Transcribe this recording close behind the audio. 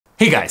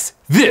Hey guys,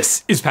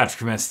 this is Patrick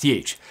from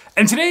STH,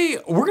 and today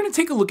we're going to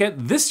take a look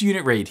at this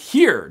unit right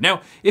here.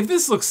 Now, if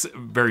this looks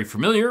very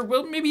familiar,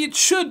 well, maybe it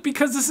should,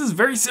 because this is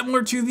very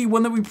similar to the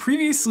one that we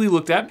previously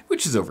looked at,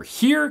 which is over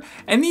here,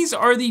 and these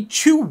are the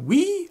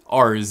CHUWI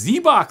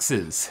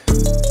RZBOXes.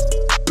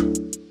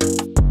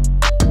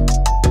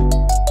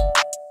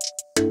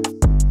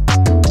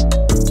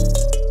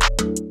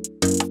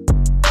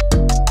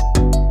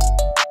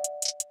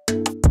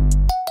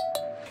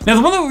 Now,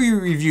 the one that we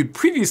reviewed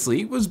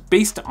previously was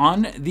based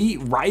on the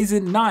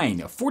Ryzen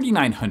 9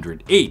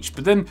 4900H,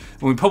 but then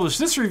when we published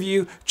this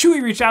review,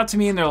 CHUWI reached out to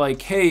me and they're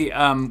like, hey,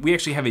 we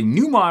actually have a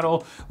new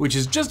model, which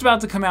is just about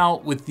to come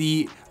out with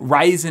the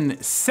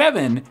Ryzen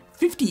 7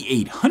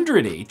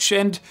 5800H,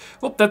 and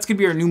well, that's gonna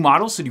be our new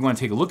model, so do you wanna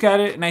take a look at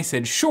it? And I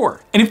said, sure.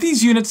 And if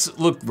these units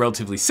look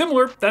relatively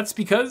similar, that's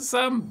because,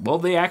 well,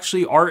 they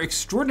actually are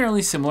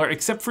extraordinarily similar,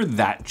 except for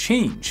that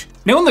change.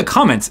 Now in the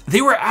comments,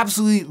 they were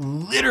absolutely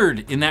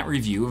littered in that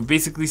review of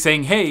basically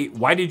saying, hey,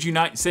 why did you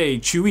not say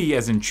CHUWI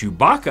as in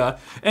Chewbacca?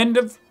 And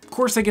of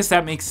course, I guess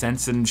that makes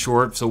sense in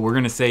short, so we're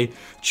gonna say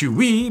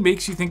CHUWI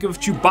makes you think of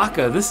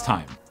Chewbacca this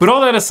time. But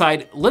all that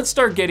aside, let's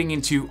start getting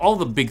into all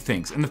the big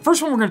things. And the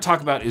first one we're gonna talk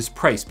about is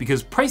price,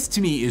 because price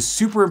to me is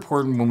super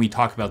important when we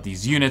talk about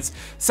these units.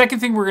 Second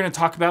thing we're gonna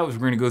talk about is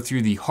we're gonna go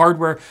through the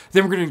hardware,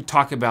 then we're gonna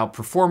talk about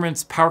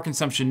performance, power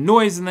consumption,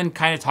 noise, and then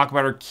kind of talk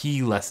about our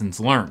key lessons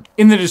learned.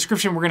 In the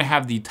description, we're gonna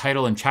have the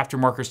title and chapter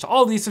markers to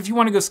all of these, so if you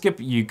wanna go skip,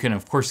 you can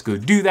of course go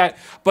do that,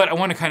 but I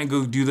wanna kind of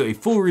go do a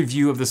full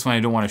review of this one. I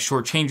don't wanna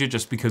shortchange it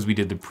just because we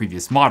did the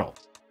previous model.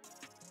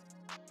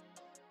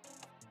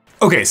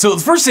 Okay, so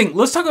the first thing,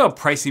 let's talk about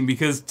pricing,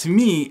 because to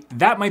me,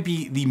 that might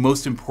be the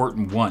most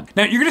important one.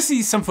 Now, you're gonna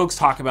see some folks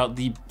talk about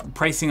the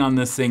pricing on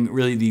this thing,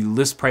 really the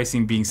list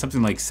pricing being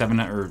something like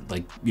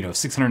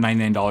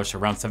 $699 to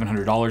around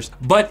 $700.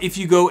 But if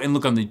you go and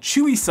look on the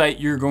CHUWI site,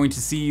 you're going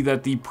to see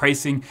that the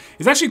pricing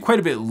is actually quite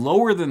a bit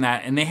lower than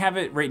that, and they have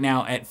it right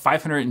now at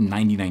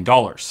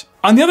 $599.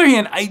 On the other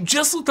hand, I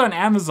just looked on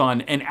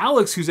Amazon, and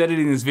Alex, who's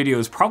editing this video,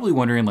 is probably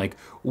wondering, like,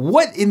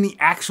 what in the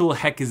actual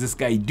heck is this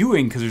guy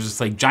doing? Because there's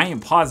just like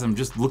giant pause, I'm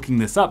just looking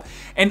this up.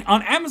 And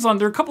on Amazon,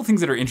 there are a couple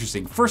things that are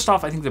interesting. First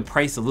off, I think the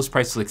list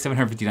price is like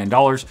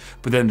 $759,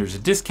 but then there's a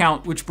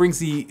discount, which brings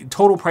the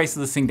total price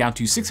of this thing down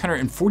to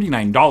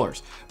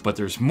 $649. But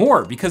there's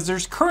more, because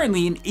there's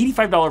currently an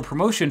 $85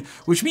 promotion,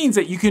 which means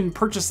that you can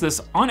purchase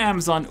this on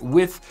Amazon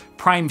with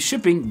Prime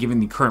shipping, given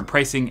the current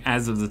pricing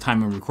as of the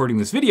time I'm recording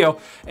this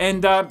video,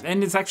 and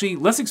it's actually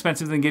less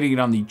expensive than getting it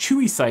on the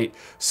CHUWI site.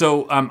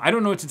 So I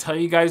don't know what to tell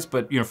you guys,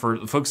 but for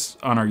folks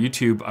on our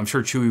YouTube, I'm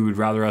sure CHUWI would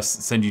rather us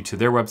send you to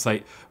their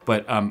website,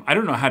 but I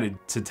don't know how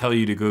to tell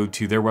you to go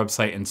to their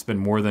website and spend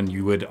more than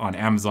you would on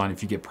Amazon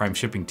if you get Prime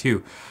shipping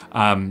too.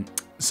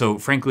 So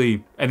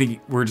frankly, I think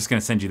we're just gonna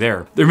send you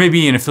there. There may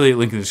be an affiliate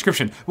link in the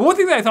description. But one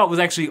thing that I thought was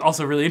actually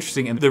also really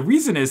interesting, and the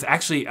reason is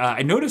actually,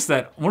 I noticed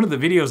that one of the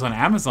videos on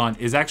Amazon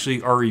is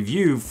actually our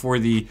review for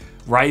the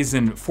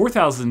Ryzen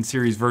 4000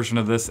 series version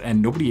of this,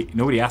 and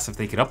nobody asked if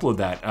they could upload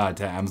that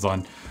to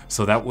Amazon.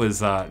 So that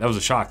was a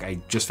shock. I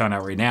just found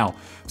out right now.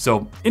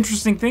 So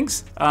interesting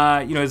things.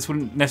 This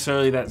wouldn't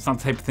necessarily, that's not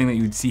the type of thing that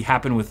you would see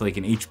happen with like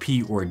an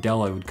HP or a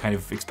Dell. I would kind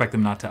of expect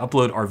them not to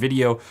upload our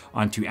video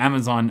onto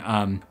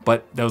Amazon,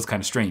 but that was kind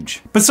of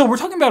strange. But so we're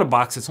talking about a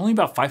box that's only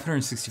about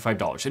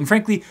 $565. And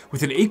frankly,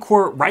 with an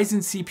 8-core Ryzen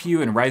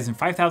CPU and a Ryzen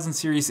 5000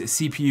 series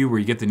CPU, where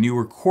you get the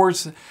newer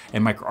cores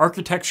and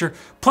microarchitecture,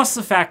 plus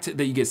the fact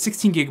that you get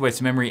 16 gigabytes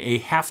of memory, a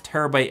 0.5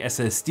 terabyte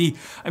SSD.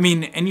 I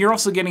mean, and you're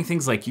also getting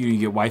things like you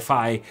get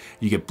Wi-Fi,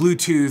 you get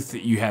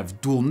Bluetooth, you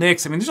have dual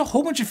NICs. I mean, there's a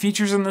whole bunch of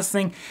features in this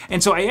thing.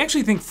 And so I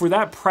actually think for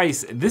that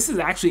price, this is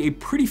actually a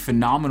pretty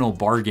phenomenal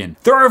bargain.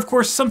 There are, of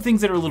course, some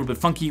things that are a little bit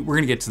funky. We're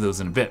gonna get to those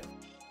in a bit.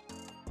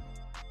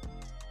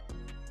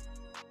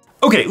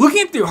 Okay, looking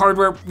at the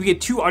hardware, we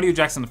get 2 audio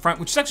jacks on the front,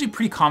 which is actually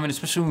pretty common,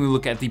 especially when we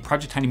look at the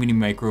Project Tiny Mini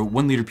Micro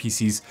 1-liter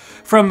PCs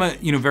from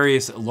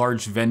various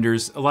large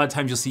vendors. A lot of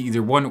times you'll see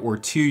either 1 or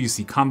 2, you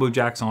see combo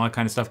jacks and all that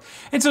kind of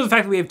stuff. And so the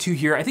fact that we have 2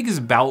 here, I think is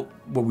about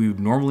what we would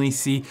normally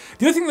see.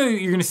 The other thing that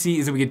you're gonna see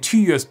is that we get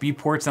 2 USB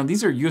ports. Now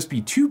these are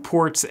USB 2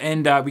 ports,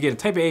 and we get a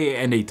Type A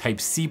and a Type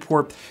C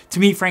port. To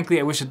me, frankly,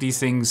 I wish that these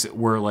things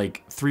were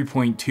like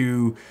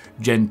 3.2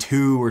 Gen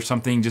 2 or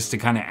something, just to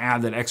kind of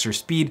add that extra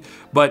speed,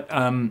 but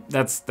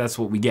that's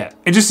what we get.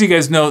 And just so you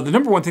guys know, the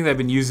number one thing that I've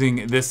been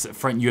using this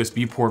front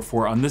USB port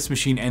for on this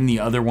machine and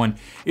the other one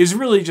is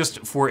really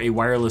just for a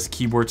wireless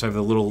keyboard. So I have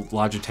a little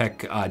Logitech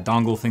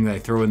dongle thing that I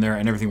throw in there,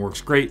 and everything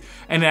works great.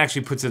 And it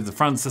actually puts it at the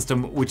front of the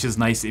system, which is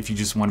nice if you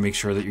just want to make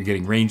sure that you're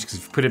getting range, because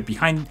if you put it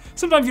behind,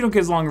 sometimes you don't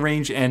get as long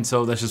range, and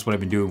so that's just what I've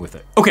been doing with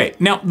it. Okay,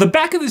 now the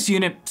back of this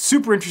unit,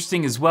 super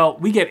interesting as well.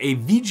 We get a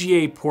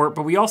VGA port,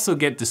 but we also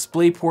get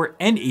DisplayPort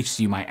and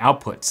HDMI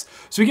outputs.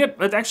 So we get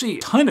actually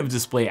a ton of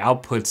display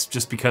outputs,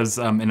 just because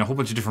in a whole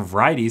bunch of different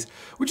varieties,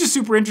 which is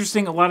super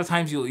interesting. A lot of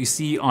times you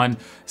see on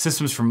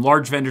systems from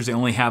large vendors, they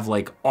only have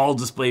like all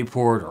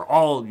DisplayPort or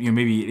all,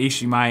 maybe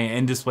HDMI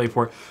and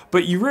DisplayPort,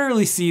 but you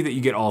rarely see that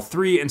you get all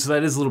 3. And so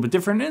that is a little bit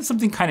different. And it's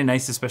something kind of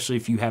nice, especially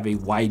if you have a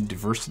wide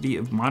diversity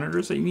of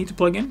monitors that you need to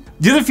plug in.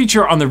 The other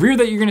feature on the rear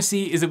that you're gonna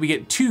see is that we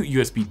get 2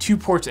 USB 2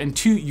 ports and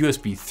 2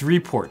 USB 3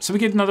 ports. So we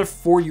get another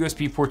 4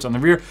 USB ports on the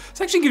rear.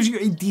 This actually gives you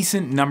a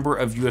decent number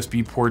of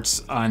USB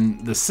ports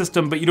on the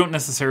system, but you don't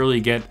necessarily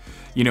get,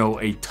 you know,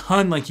 a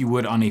ton like you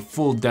would on a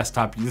full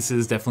desktop. This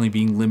is definitely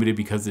being limited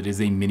because it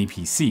is a mini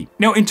PC.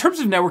 Now, in terms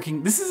of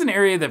networking, this is an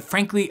area that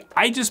frankly,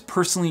 I just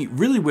personally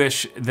really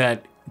wish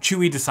that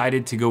CHUWI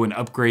decided to go and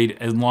upgrade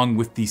along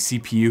with the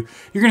CPU.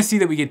 You're gonna see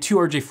that we get 2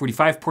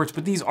 RJ45 ports,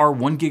 but these are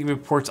 1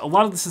 gigabit ports. A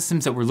lot of the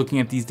systems that we're looking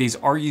at these days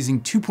are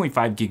using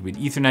 2.5 gigabit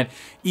Ethernet.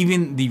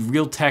 Even the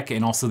Realtek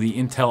and also the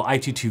Intel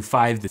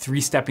i225, the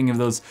 3-stepping of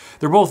those,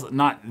 they're both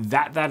not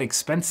that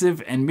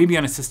expensive. And maybe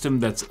on a system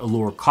that's a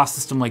lower cost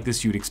system like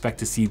this, you would expect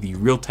to see the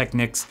Realtek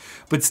NICs,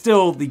 but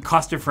still the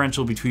cost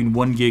differential between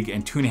 1 gig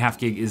and 2.5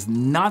 gig is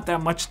not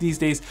that much these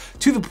days,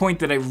 to the point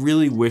that I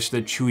really wish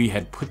that CHUWI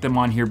had put them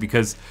on here,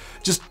 because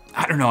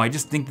I don't know, I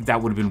just think that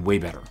that would have been way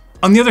better.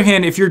 On the other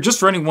hand, if you're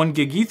just running 1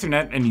 gig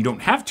Ethernet and you don't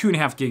have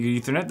 2.5 gig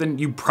Ethernet, then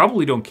you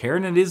probably don't care.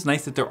 And it is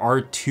nice that there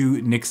are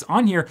 2 NICs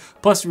on here.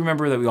 Plus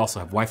remember that we also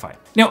have Wi-Fi.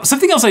 Now,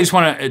 something else I just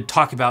wanna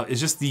talk about is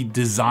just the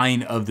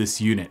design of this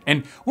unit.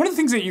 And one of the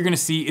things that you're gonna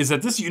see is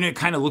that this unit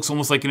kind of looks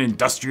almost like an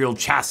industrial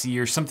chassis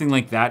or something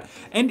like that.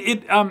 And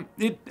it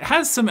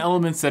has some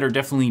elements that are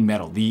definitely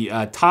metal.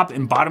 The top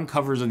and bottom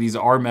covers of these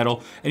are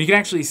metal. And you can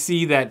actually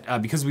see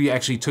that because we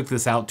actually took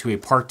this out to a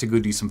park to go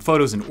do some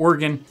photos in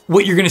Oregon,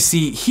 what you're gonna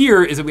see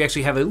here is that we actually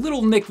have a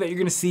little nick that you're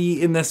gonna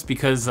see in this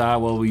because,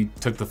 well, we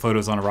took the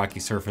photos on a rocky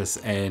surface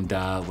and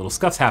little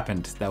scuffs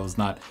happened. That was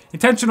not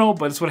intentional,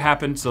 but it's what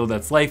happened, so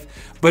that's life.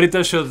 But it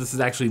does show that this is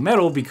actually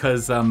metal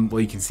because, well,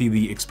 you can see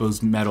the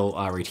exposed metal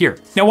right here.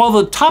 Now, while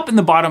the top and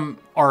the bottom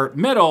are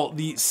metal,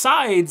 the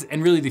sides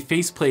and really the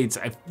face plates,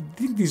 I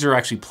think these are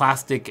actually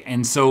plastic.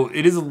 And so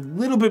it is a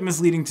little bit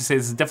misleading to say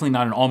this is definitely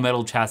not an all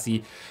metal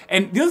chassis.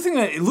 And the other thing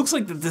that it looks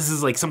like that this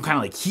is like some kind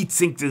of like heat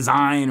sink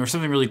design or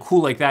something really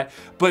cool like that.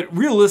 But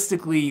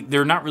realistically,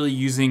 they're not really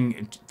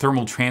using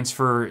thermal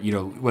transfer, you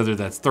know, whether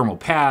that's thermal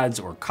pads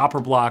or copper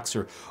blocks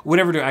or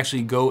whatever to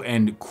actually go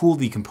and cool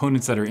the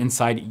components that are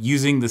inside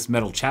using this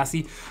metal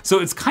chassis. So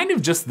it's kind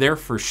of just there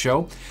for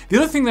show. The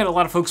other thing that a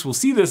lot of folks will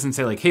see this and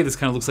say like, hey, this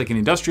kind of looks like an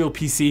industrial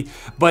PC,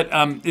 but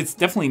it's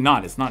definitely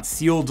not. It's not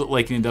sealed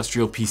like an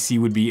industrial PC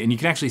would be. And you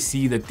can actually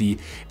see that the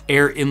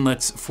air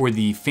inlets for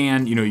the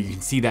fan, you know, you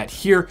can see that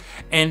here.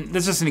 And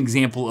that's just an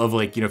example of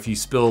like, you know, if you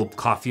spill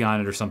coffee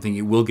on it or something,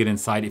 it will get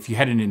inside. If you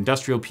had an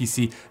industrial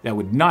PC, that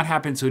would not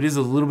happen. So it is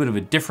a little bit of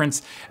a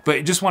difference, but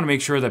I just want to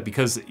make sure that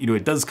because, you know,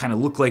 it does kind of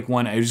look like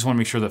one, I just want to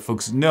make sure that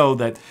folks know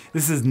that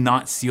this is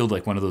not sealed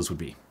like one of those would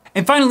be.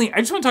 And finally, I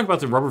just want to talk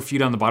about the rubber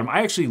feet on the bottom.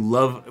 I actually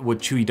love what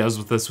CHUWI does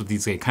with this, with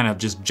these like, kind of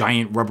just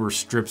giant rubber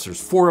strips.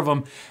 There's 4 of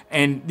them.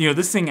 And you know,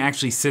 this thing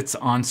actually sits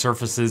on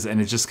surfaces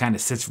and it just kind of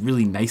sits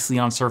really nicely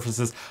on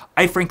surfaces.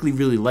 I frankly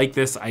really like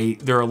this.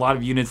 There are a lot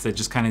of units that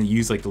just kind of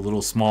use like the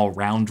little small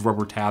round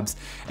rubber tabs.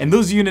 And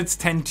those units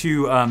tend to,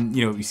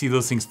 you know, you see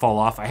those things fall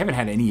off. I haven't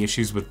had any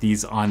issues with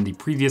these on the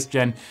previous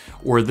gen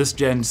or this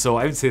gen. So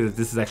I would say that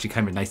this is actually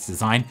kind of a nice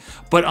design.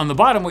 But on the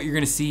bottom, what you're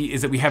going to see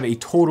is that we have a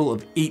total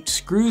of 8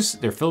 screws.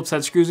 They're Phillips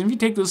head screws. And if you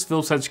take those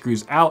Phillips head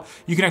screws out,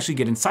 you can actually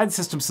get inside the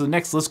system. So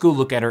next, let's go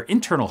look at our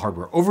internal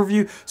hardware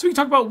overview so we can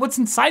talk about what's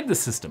inside the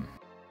system.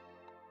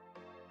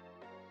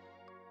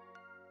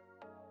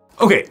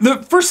 Okay,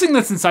 the first thing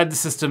that's inside the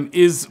system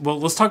is, well,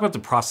 let's talk about the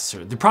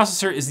processor. The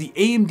processor is the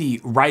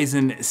AMD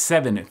Ryzen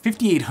 7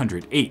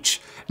 5800H.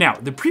 Now,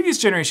 the previous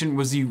generation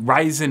was the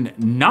Ryzen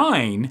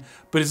 9,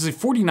 but it's a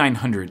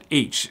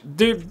 4900H.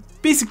 The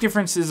basic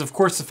difference is, of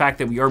course, the fact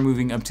that we are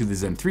moving up to the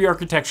Zen 3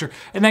 architecture,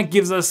 and that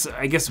gives us,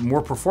 I guess, more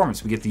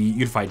performance. We get the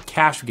unified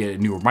cache, we get a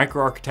newer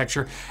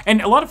microarchitecture,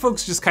 and a lot of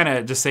folks just kind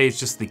of just say it's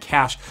just the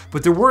cache,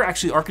 but there were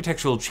actually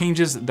architectural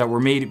changes that were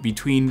made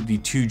between the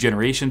 2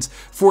 generations.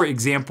 For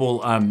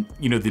example,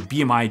 you know, the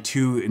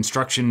BMI2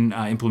 instruction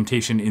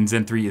implementation in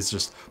Zen 3 is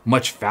just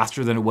much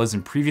faster than it was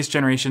in previous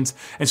generations,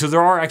 and so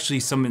there are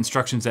actually some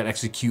instructions that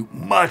execute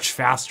much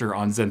faster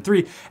on Zen 3,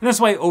 and that's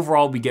why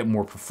overall we get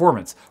more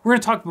performance. We're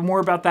going to talk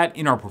more about that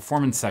in our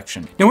performance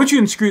section. Now, once you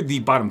unscrew the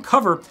bottom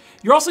cover,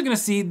 you're also going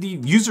to see the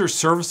user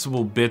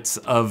serviceable bits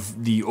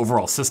of the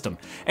overall system.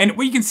 And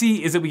what you can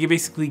see is that we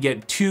basically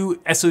get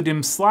 2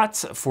 SODIMM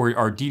slots for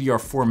our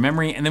DDR4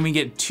 memory, and then we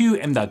get 2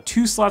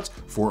 M.2 slots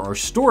for our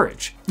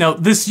storage. Now,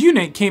 this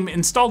unit came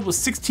installed with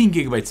 16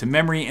 gigabytes of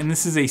memory, and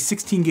this is a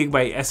 16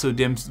 gigabyte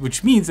SODIMM,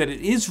 which means that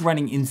it is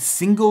running in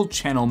single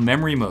channel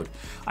memory mode.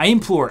 I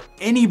implore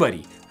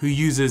anybody who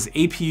uses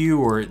APU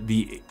or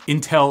the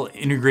Intel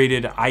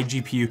integrated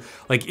iGPU,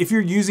 like if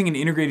you're using an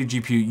integrated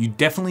GPU, you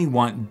definitely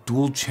want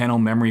dual channel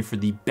memory for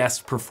the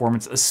best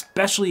performance,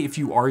 especially if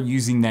you are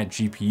using that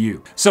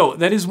GPU. So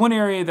that is one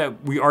area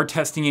that we are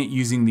testing it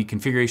using the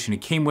configuration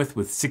it came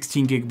with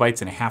 16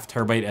 gigabytes and a 0.5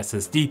 terabyte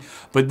SSD.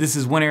 But this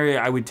is one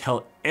area I would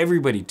tell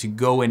everybody to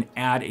go and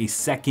add a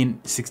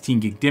second 16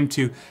 gig DIMM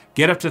to,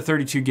 get up to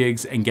 32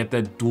 gigs and get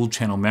that dual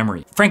channel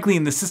memory. Frankly,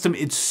 in the system,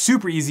 it's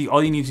super easy.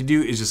 All you need to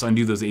do is just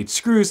undo those 8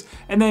 screws,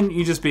 and then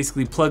you just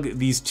basically plug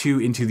these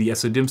 2 into the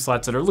SODIMM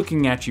slots that are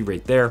looking at you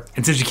right there.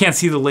 And since you can't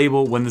see the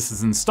label when this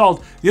is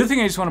installed, the other thing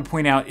I just want to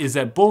point out is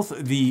that both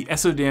the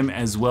SODIMM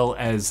as well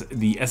as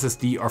the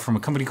SSD are from a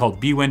company called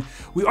Bwin.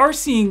 We are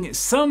seeing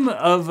some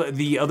of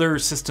the other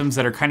systems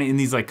that are kind of in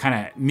these like kind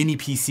of mini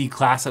PC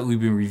class that we've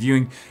been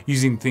reviewing,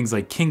 using things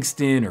like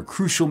Kingston or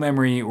Crucial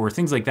Memory or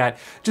things like that,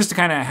 just to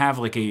kind of have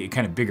like a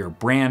kind of bigger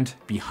brand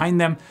behind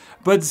them.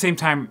 But at the same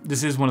time,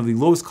 this is one of the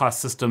lowest cost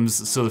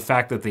systems, so the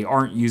fact that they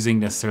aren't using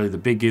necessarily the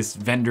biggest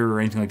vendor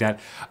or anything like that,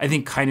 I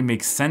think kind of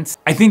makes sense.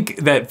 I think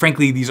that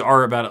frankly, these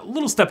are about a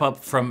little step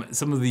up from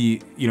some of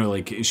the, you know,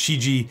 like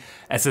Shiji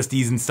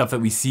SSDs and stuff that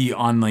we see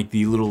on like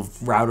the little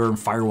router and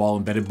firewall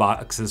embedded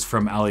boxes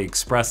from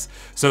AliExpress.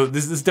 So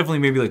this is definitely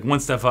maybe like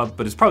one step up,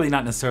 but it's probably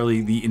not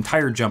necessarily the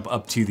entire jump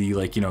up to the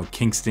like, you know,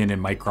 Kingston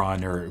and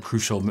Micron or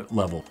Crucial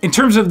level. In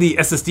terms of the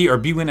SSD, our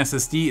Bwin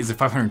SSD is a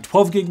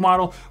 512 gig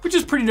model, which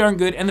is pretty darn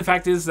good. And the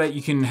fact is that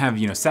you can have,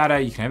 you know,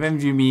 SATA, you can have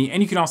NVMe,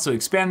 and you can also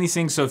expand these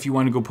things. So if you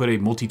want to go put a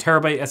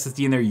multi-terabyte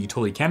SSD in there, you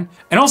totally can.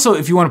 And also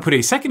if you want to put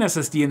a second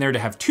SSD in there to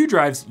have 2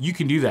 drives, you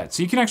can do that.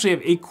 So you can actually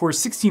have 8 cores,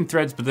 16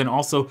 threads, but then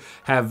also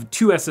have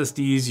 2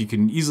 SSDs. You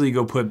can easily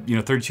go put, you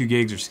know, 32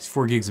 gigs or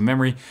 64 gigs of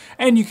memory.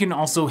 And you can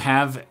also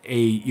have a,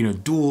 you know,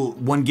 dual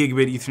 1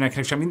 gigabit Ethernet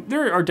connection. I mean,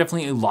 there are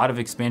definitely a lot of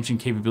expansion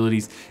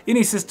capabilities in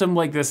a system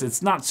like this.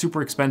 It's not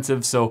super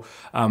expensive. So,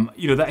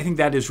 you know, I think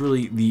that is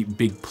really the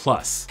big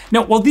plus.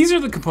 Now, while these are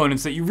the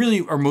components that you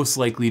really are most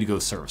likely to go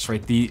service,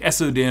 right? The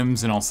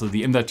SODIMMs and also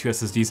the M.2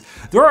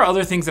 SSDs, there are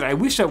other things that I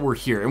wish that were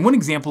here. And one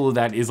example of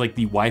that is like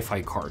the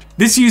Wi-Fi card.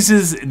 This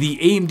uses the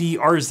AMD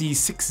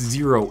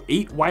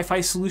RZ608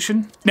 Wi-Fi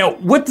solution. Now,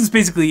 what this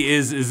basically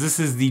is this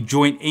is the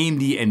joint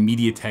AMD and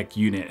MediaTek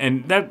unit.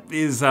 And that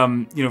is,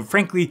 you know,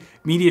 frankly,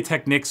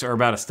 MediaTek NICs are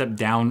about a step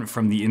down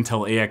from the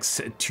Intel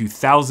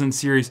AX2000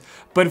 series.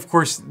 But of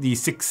course, the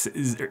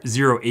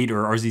 608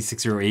 or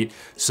RZ608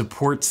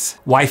 supports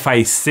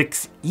Wi-Fi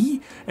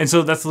 6E. And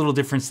so that's a little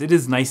difference. It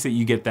is nice that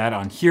you get that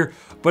on here.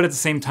 But at the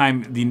same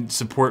time, the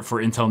support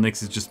for Intel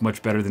NICs is just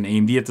much better than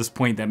AMD at this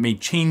point. That may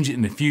change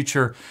in the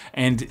future.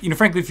 And, you know,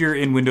 frankly, if you're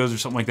in Windows or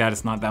something like that,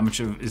 it's not that much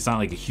of, it's not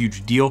like a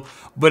huge deal.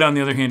 But on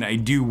the other hand, I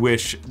do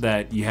wish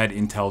that you had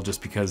Intel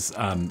just because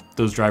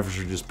those drivers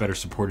are just better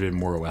supported in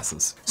more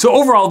OSs. So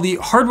overall, the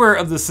hardware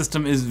of the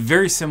system is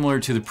very similar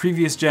to the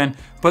previous gen,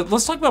 but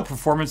let's talk about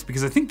performance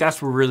because I think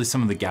that's where really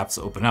some of the gaps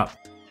open up.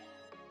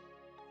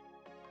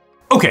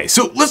 Okay,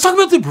 so let's talk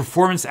about the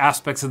performance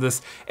aspects of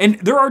this. And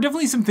there are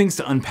definitely some things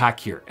to unpack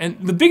here. And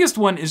the biggest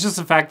one is just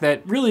the fact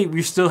that really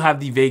we still have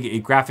the Vega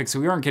 8 graphics, so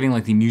we aren't getting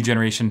like the new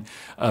generation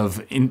of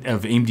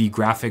AMD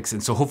graphics.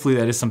 And so hopefully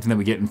that is something that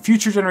we get in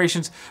future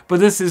generations, but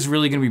this is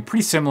really gonna be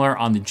pretty similar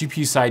on the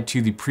GPU side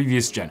to the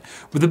previous gen.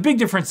 But the big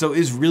difference though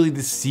is really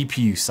the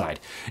CPU side.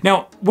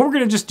 Now, what we're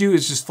gonna just do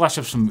is just flash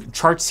up some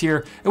charts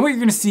here. And what you're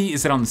gonna see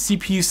is that on the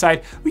CPU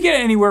side, we get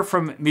anywhere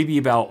from maybe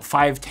about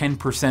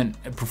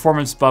 5–10%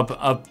 performance bump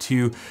up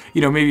to,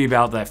 you know, maybe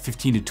about that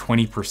 15 to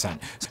 20%.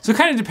 So it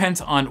kind of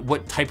depends on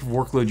what type of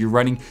workload you're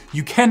running.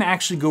 You can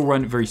actually go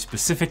run very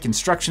specific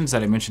instructions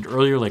that I mentioned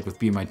earlier, like with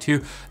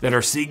BMI2, that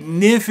are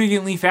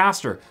significantly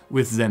faster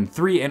with Zen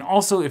 3. And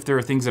also if there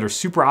are things that are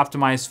super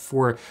optimized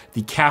for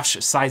the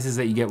cache sizes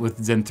that you get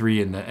with Zen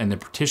 3 and the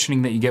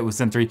partitioning that you get with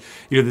Zen 3,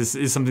 you know, this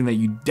is something that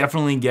you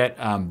definitely get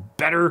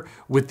better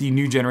with the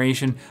new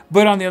generation.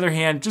 But on the other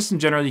hand, just in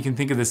general, you can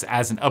think of this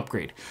as an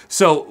upgrade.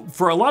 So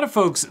for a lot of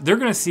folks, they're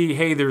gonna see,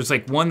 hey, there's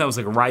like one that was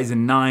like a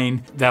Ryzen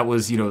 9 that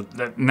was, you know,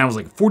 that was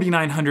like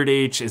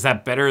 4900H. Is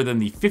that better than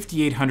the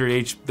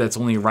 5800H that's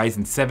only a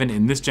Ryzen 7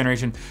 in this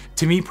generation?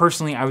 To me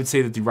personally, I would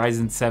say that the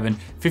Ryzen 7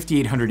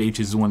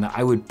 5800H is the one that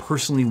I would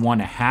personally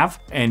want to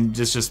have, and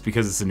just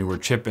because it's a newer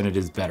chip and it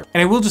is better.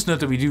 And I will just note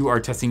that we do our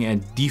testing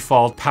at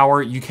default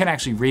power. You can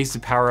actually raise the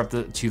power up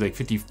to like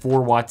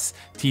 54 watts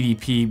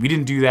TDP. We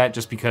didn't do that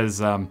just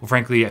because, well,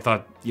 frankly, I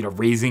thought, you know,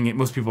 raising it,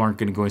 most people aren't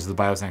going to go into the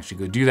BIOS and actually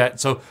go do that.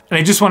 So, and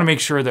I just want to make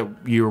sure that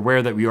you're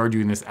aware that we are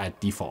doing this at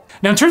default.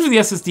 Now, in terms of the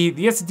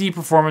SSD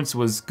performance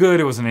was good.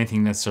 It wasn't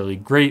anything necessarily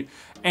great.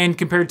 And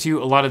compared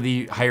to a lot of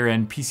the higher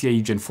end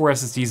PCIe Gen 4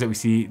 SSDs that we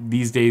see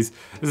these days,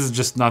 this is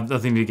just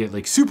nothing to get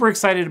like super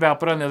excited about.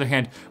 But on the other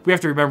hand, we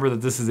have to remember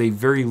that this is a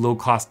very low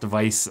cost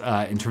device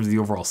in terms of the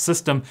overall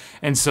system.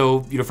 And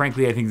so, you know,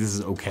 frankly, I think this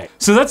is okay.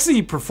 So that's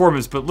the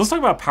performance, but let's talk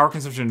about power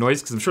consumption and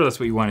noise, because I'm sure that's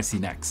what you want to see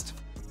next.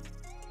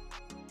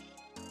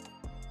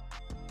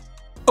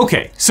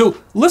 Okay, so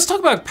let's talk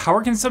about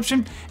power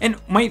consumption. And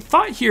my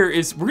thought here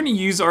is we're gonna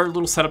use our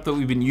little setup that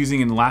we've been using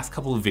in the last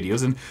couple of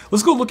videos, and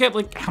let's go look at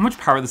like how much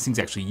power this thing's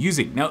actually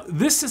using. Now,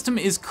 this system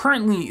is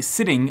currently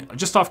sitting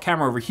just off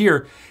camera over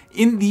here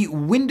in the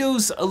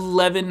Windows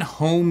 11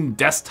 home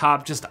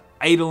desktop, just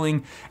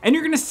idling, and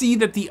you're gonna see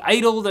that the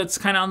idle that's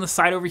kind of on the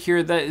side over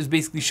here, that is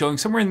basically showing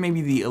somewhere in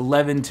maybe the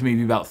 11 to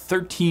maybe about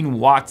 13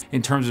 watts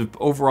in terms of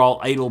overall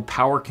idle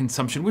power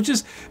consumption, which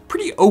is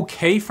pretty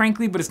okay,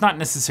 frankly, but it's not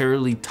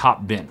necessarily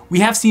top bin. We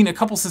have seen a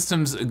couple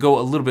systems go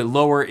a little bit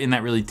lower in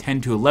that really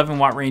 10 to 11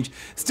 watt range.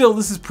 Still,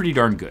 this is pretty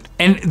darn good.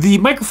 And the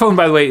microphone,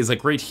 by the way, is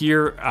like right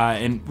here.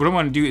 And what I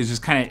want to do is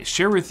just kind of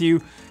share with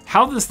you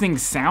how this thing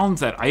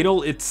sounds at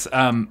idle. It's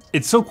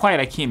so quiet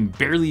I can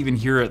barely even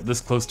hear it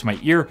this close to my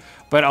ear,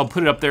 but I'll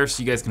put it up there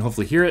so you guys can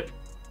hopefully hear it.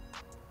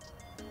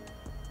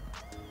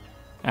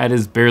 That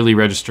is barely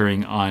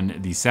registering on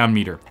the sound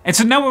meter. And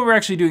so now what we're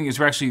actually doing is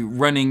we're actually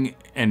running,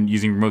 and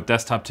using remote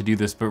desktop to do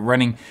this, but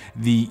running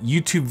the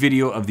YouTube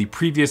video of the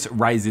previous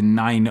Ryzen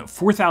 9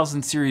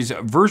 4000 series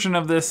version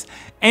of this.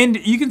 And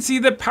you can see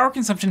that power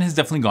consumption has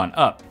definitely gone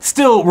up.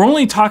 Still, we're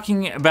only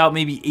talking about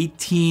maybe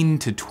 18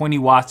 to 20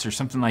 watts or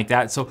something like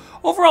that. So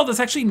overall,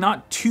 that's actually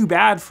not too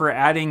bad for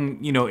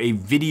adding, you know, a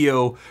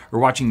video or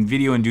watching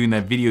video and doing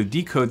that video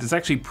decode. That's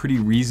actually pretty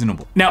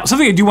reasonable. Now,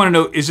 something I do want to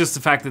note is just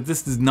the fact that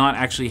this does not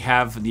actually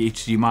have the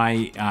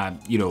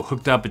HDMI, you know,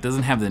 hooked up. It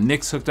doesn't have the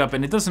NICs hooked up,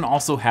 and it doesn't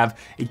also have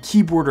a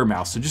keyboard or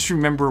mouse. So just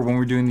remember when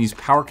we're doing these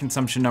power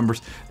consumption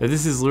numbers that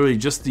this is literally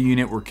just the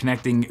unit we're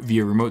connecting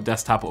via remote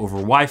desktop over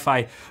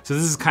Wi-Fi. So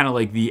this is kind of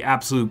like the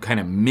absolute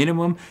kind of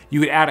minimum. You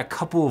would add a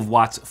couple of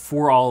watts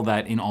for all of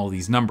that in all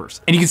these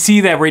numbers. And you can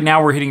see that right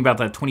now we're hitting about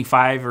that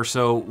 25 or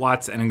so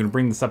watts, and I'm gonna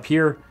bring this up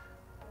here.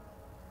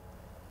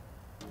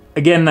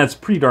 Again, that's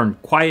pretty darn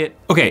quiet.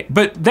 Okay,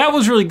 but that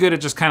was really good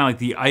at just kind of like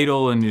the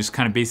idle and just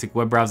kind of basic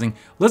web browsing.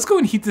 Let's go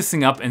and heat this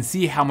thing up and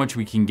see how much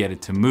we can get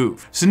it to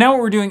move. So now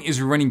what we're doing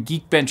is we're running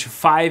Geekbench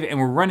 5, and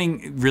we're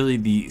running really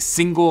the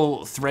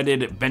single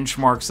threaded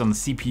benchmarks on the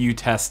CPU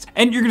test.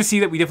 And you're gonna see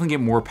that we definitely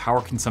get more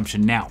power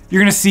consumption now.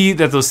 You're gonna see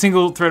that those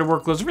single threaded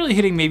workloads are really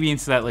hitting maybe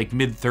into that like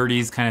mid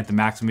 30s, kind of at the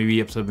max, maybe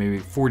up to maybe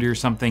 40 or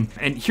something.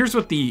 And here's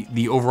what the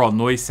overall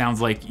noise sounds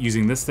like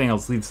using this thing. I'll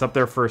just leave this up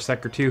there for a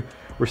sec or two.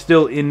 We're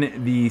still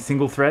in the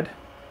single thread.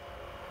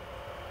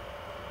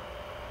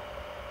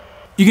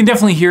 You can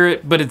definitely hear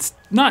it, but it's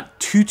not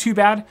too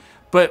bad.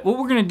 But what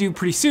we're gonna do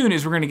pretty soon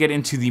is we're gonna get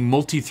into the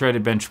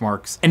multi-threaded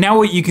benchmarks. And now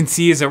what you can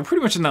see is that we're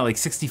pretty much in that like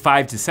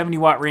 65 to 70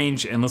 watt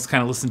range, and let's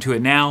kind of listen to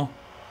it now.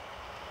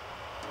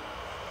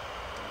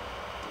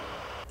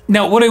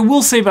 Now, what I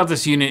will say about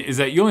this unit is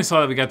that you only saw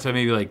that we got to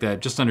maybe like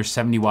that just under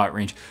 70 watt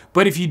range.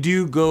 But if you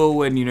do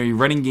go and you're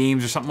running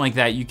games or something like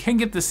that, you can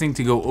get this thing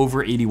to go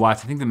over 80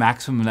 watts. I think the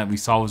maximum that we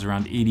saw was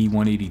around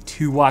 81,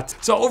 82 watts.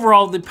 So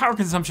overall, the power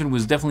consumption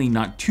was definitely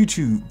not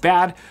too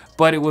bad,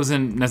 but it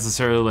wasn't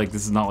necessarily like,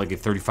 this is not like a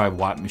 35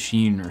 watt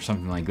machine or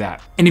something like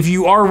that. And if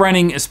you are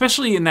running,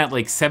 especially in that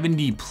like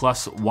 70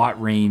 plus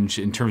watt range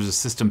in terms of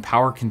system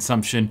power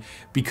consumption,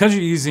 because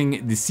you're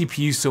using the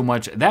CPU so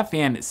much, that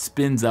fan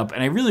spins up.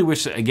 And I really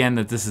wish, again,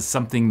 that this is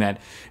something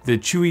that the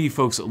CHUWI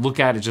folks look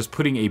at, is just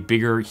putting a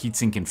bigger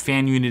heatsink and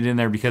fan unit in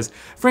there, because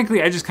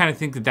frankly, I just kind of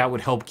think that that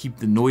would help keep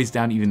the noise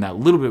down even that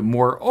little bit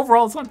more.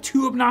 Overall, it's not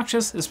too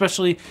obnoxious,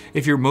 especially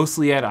if you're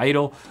mostly at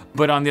idle.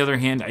 But on the other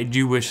hand, I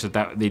do wish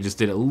that they just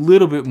did a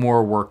little bit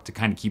more work to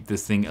kind of keep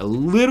this thing a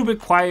little bit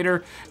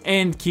quieter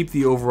and keep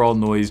the overall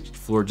noise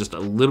floor just a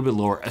little bit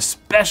lower,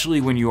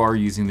 especially when you are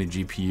using the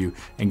GPU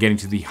and getting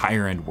to the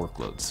higher end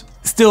workloads.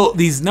 Still,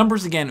 these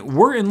numbers again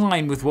were in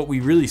line with what we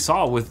really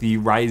saw with the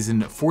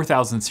Ryzen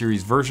 4000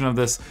 series version of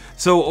this.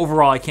 So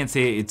overall, I can't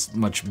say it's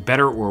much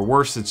better or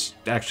worse. It's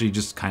actually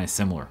just kind of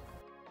similar.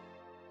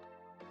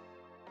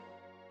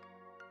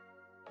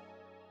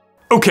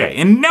 Okay,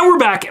 and now we're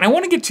back, and I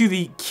want to get to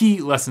the key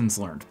lessons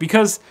learned,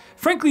 because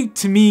frankly,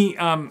 to me,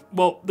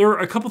 well, there are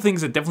a couple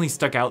things that definitely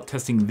stuck out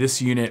testing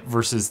this unit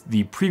versus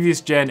the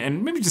previous gen,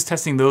 and maybe just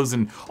testing those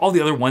and all the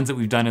other ones that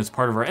we've done as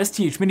part of our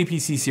STH Mini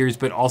PC series,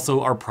 but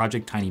also our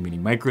Project Tiny Mini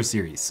Micro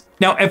series.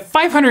 Now, at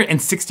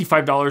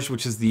 $565,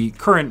 which is the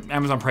current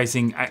Amazon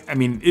pricing, I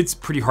mean, it's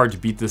pretty hard to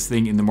beat this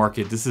thing in the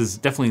market. This is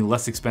definitely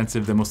less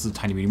expensive than most of the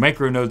Tiny Mini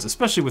Micro nodes,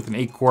 especially with an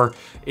 8-core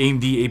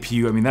AMD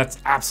APU. I mean, that's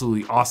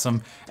absolutely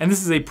awesome. And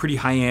this is a pretty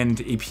high-end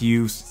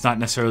APU. It's not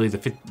necessarily the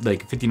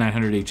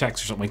 5900HX or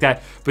something like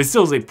that, but it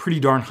still is a pretty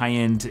darn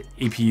high-end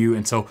APU.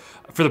 And so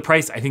for the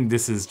price, I think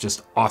this is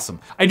just awesome.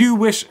 I do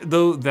wish,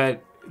 though,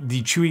 that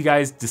the CHUWI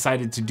guys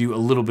decided to do a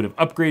little bit of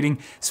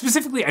upgrading.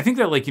 Specifically, I think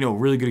that, like, a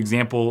really good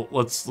example,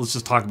 let's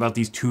just talk about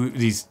these two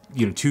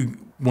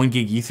 1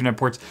 gig Ethernet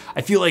ports.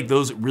 I feel like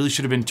those really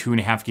should have been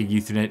 2.5 gig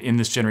Ethernet in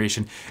this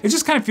generation. It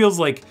just kind of feels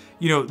like,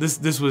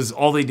 this was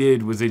all they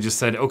did was they just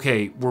said,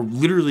 okay, we're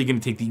literally gonna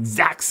take the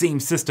exact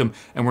same system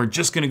and we're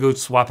just gonna go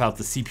swap out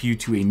the CPU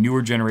to a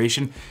newer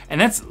generation.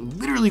 And that's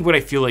literally what I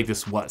feel like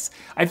this was.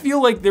 I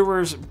feel like there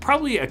was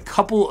probably a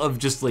couple of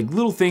just like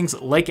little things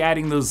like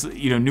adding those,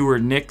 newer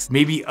NICs,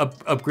 maybe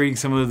upgrading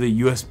some of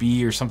the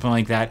USB or something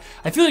like that.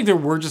 I feel like there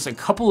were just a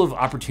couple of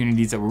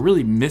opportunities that were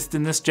really missed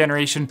in this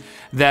generation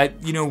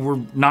that, were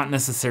not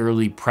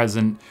necessarily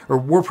present or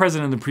were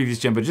present in the previous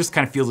gen, but just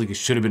kind of feels like it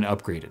should have been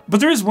upgraded. But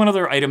there is one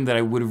other item that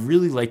I would have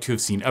really liked to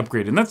have seen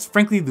upgraded, and that's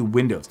frankly the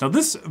Windows. Now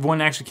this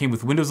one actually came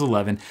with Windows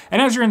 11,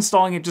 and as you're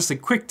installing it, just a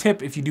quick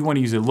tip, if you do want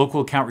to use a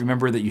local account,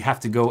 remember that you have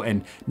to go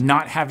and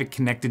not have it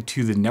connected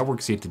to the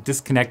network, so you have to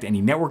disconnect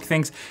any network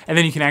things, and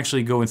then you can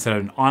actually go and set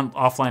up an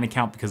offline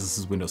account because this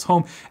is Windows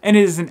Home, and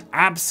it is an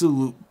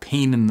absolute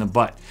pain in the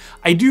butt.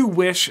 I do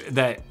wish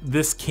that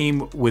this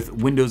came with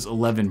Windows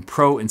 11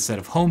 Pro instead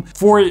of Home.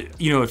 For,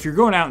 you know, if you're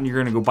going out and you're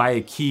gonna go buy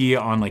a key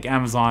on like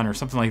Amazon or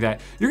something like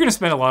that, you're gonna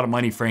spend a lot of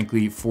money,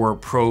 frankly, for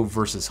Pro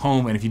versus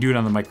Home, and if you do it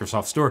on the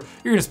Microsoft Store,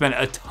 you're gonna spend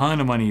a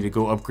ton of money to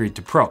go upgrade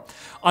to Pro.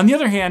 On the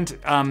other hand,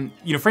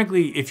 you know,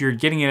 frankly, if you're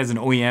getting it as an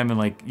OEM, and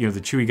like, you know,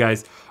 the Chewy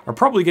guys are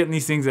probably getting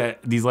these things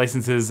at these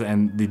licenses,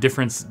 and the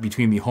difference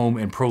between the Home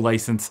and Pro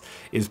license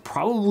is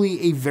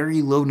probably a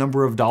very low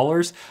number of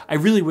dollars. I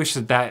really wish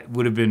that that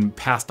would have been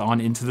passed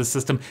on into the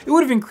system. It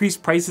would have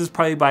increased prices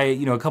probably by,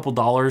 you know, a couple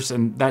dollars,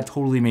 and that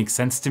totally makes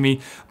sense to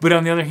me. But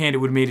on the other hand, it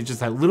would have made it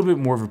just a little bit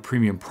more of a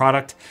premium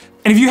product.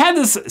 And if you had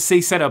this, say,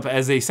 set up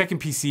as a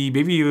second PC,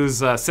 maybe it was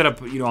set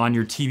up, you know, on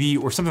your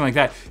TV or something like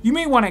that, you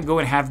may want to go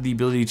and have the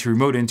ability to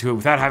remote into it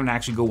without having to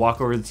actually go walk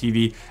over the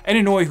TV and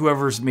annoy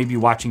whoever's maybe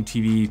watching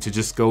TV to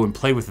just go and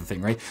play with the thing,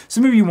 right? So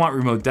maybe you want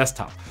remote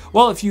desktop.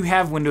 Well, if you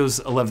have Windows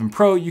 11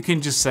 Pro, you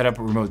can just set up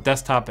a remote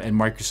desktop and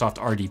Microsoft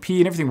RDP,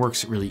 and everything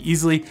works really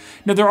easily.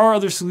 Now, there are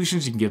other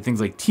solutions. You can get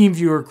things like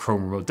TeamViewer,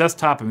 Chrome Remote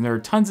Desktop. I mean, there are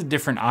tons of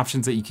different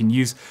options that you can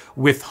use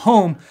with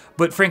Home,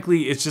 but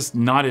frankly, it's just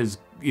not as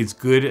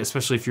good,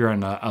 especially if you're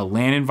in a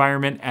LAN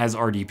environment, as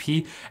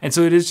RDP. And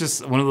so it is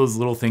just one of those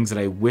little things that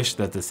I wish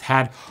that this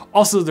had.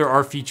 Also, there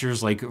are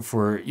features like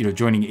for, you know,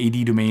 joining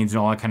AD domains and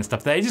all that kind of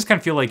stuff that I just kind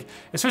of feel like,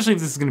 especially if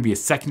this is going to be a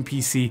second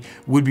PC,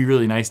 would be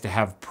really nice to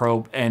have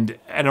Pro. And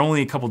at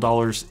only a couple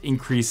dollars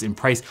increase in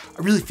price,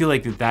 I really feel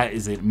like that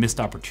is a missed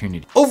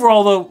opportunity.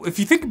 Overall though, if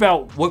you think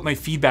about what my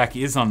feedback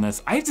is on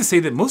this, I have to say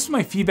that most of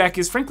my feedback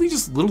is frankly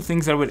just little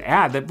things that I would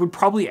add that would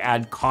probably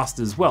add cost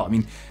as well. I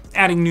mean,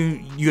 adding new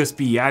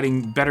USB,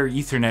 adding better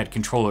Ethernet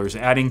controllers,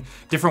 adding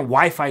different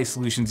Wi-Fi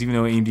solutions, even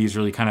though AMD is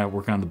really kind of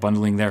working on the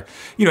bundling there.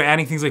 You know,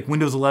 adding things like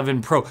Windows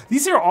 11 Pro.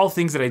 These are all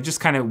things that I just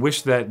kind of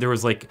wish that there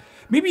was like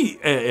maybe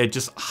a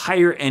just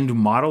higher end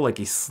model, like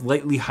a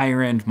slightly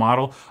higher end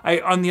model.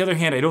 On the other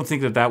hand, I don't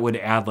think that that would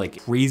add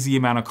like crazy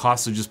amount of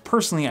cost. So just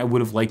personally, I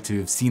would have liked to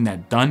have seen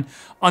that done.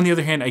 On the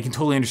other hand, I can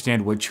totally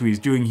understand what Chewy is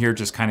doing here,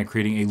 just kind of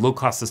creating a low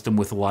cost system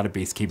with a lot of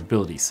base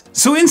capabilities.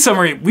 So in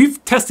summary,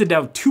 we've tested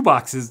out two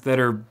boxes that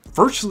are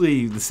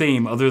virtually the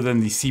same other than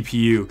the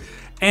CPU.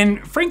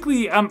 And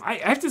frankly, I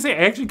have to say,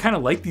 I actually kind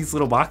of like these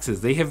little boxes.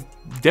 They have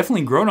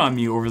definitely grown on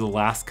me over the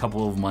last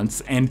couple of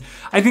months. And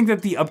I think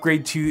that the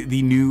upgrade to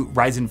the new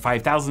Ryzen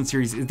 5000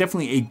 series is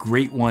definitely a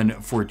great one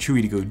for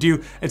Chewy to go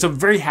do. And so I'm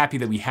very happy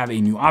that we have a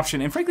new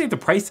option. And frankly, at the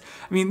price,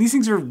 I mean, these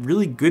things are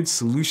really good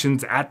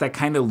solutions at that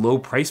kind of low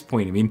price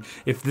point. I mean,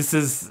 if this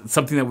is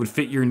something that would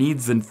fit your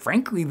needs, then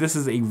frankly, this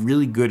is a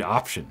really good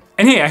option.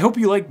 And hey, I hope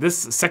you like this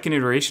second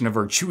iteration of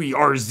our CHUWI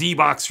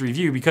RZBOX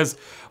review because,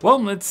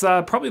 well, it's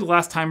probably the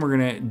last time we're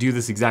gonna do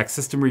this exact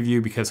system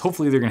review because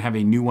hopefully they're gonna have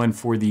a new one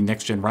for the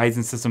next gen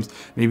Ryzen systems.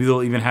 Maybe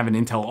they'll even have an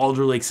Intel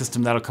Alder Lake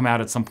system that'll come out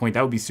at some point.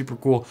 That would be super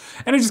cool.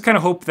 And I just kind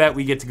of hope that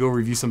we get to go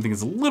review something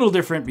that's a little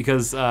different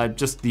because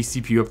just the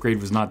CPU upgrade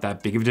was not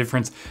that big of a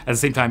difference. At the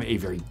same time, a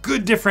very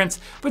good difference,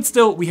 but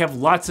still we have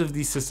lots of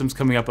these systems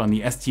coming up on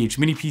the STH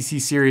Mini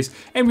PC series,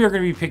 and we are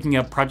gonna be picking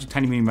up Project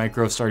Tiny Mini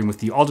Micro starting with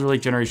the Alder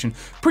Lake generation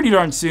pretty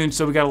darn soon.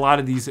 So we got a lot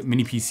of these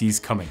mini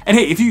PCs coming. And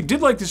hey, if you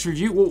did like this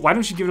review, well, why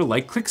don't you give it a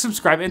like, click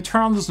subscribe, and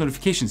turn on those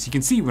notifications so you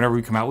can see whenever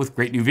we come out with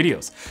great new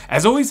videos.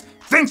 As always,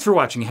 thanks for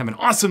watching. Have an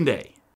awesome day.